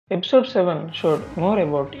Episode 7 showed more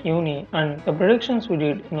about Uni and the predictions we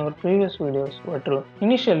did in our previous videos were true.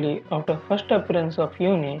 Initially, after first appearance of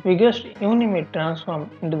Uni, we guessed Uni may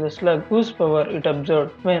transform into the slug whose power it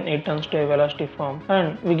absorbed when it turns to a velocity form,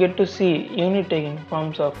 and we get to see Uni taking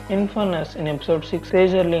forms of infurnus in episode 6,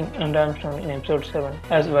 Razorling and Ramstone in episode 7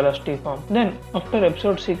 as velocity form. Then, after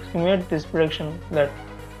episode 6, we made this prediction that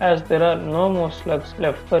as there are no more slugs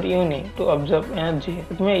left for Uni to absorb energy,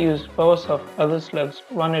 it may use powers of other slugs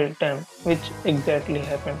one at a time, which exactly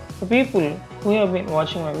happened. The people who have been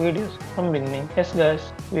watching my videos from beginning, yes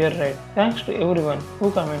guys, we are right. Thanks to everyone who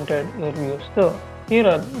commented your views. So, here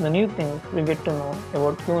are the new things we get to know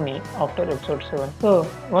about Uni after episode 7. So,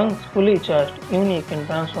 once fully charged, Uni can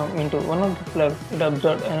transform into one of the slugs it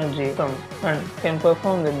absorbed energy from and can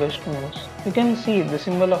perform the best moves. You can see the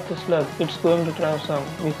symbol of the slug it's going to transform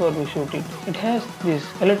before we shoot it. It has this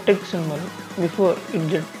electric symbol before it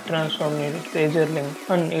gets transformed into Razorling,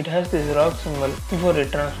 and it has this rock symbol before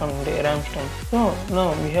it transforms into a Ramstone. So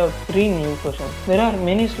now we have 3 new questions. There are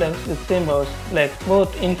many slugs with same powers, like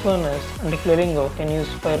both Infurnus and Clearingo can use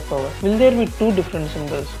fire power. Will there be 2 different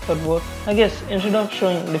symbols for both? I guess instead of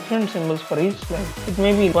showing different symbols for each slug, it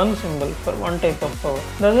may be one symbol for one type of power.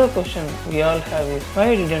 The other question we all have is,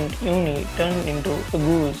 why didn't Uni turn into the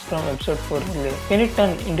ghouls from episode 4 earlier? Can it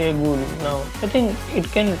turn into a ghoul now? I think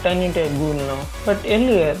it can turn into a ghoul now, but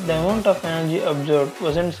earlier the amount of energy absorbed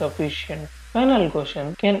wasn't sufficient. Final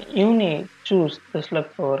question, can Uni choose the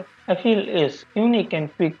slug power? I feel yes, Uni can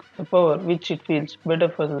pick the power which it feels better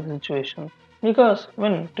for the situation. Because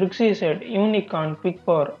when Trixie said Uni can't pick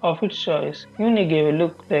power of its choice, Uni gave a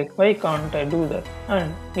look like why can't I do that,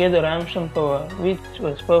 and gave the Ramstone power which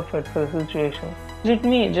was perfect for the situation. Is it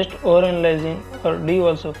me just overanalyzing, or do you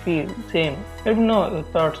also feel the same? Let me know your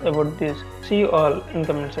thoughts about this. See you all in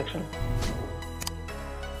comment section.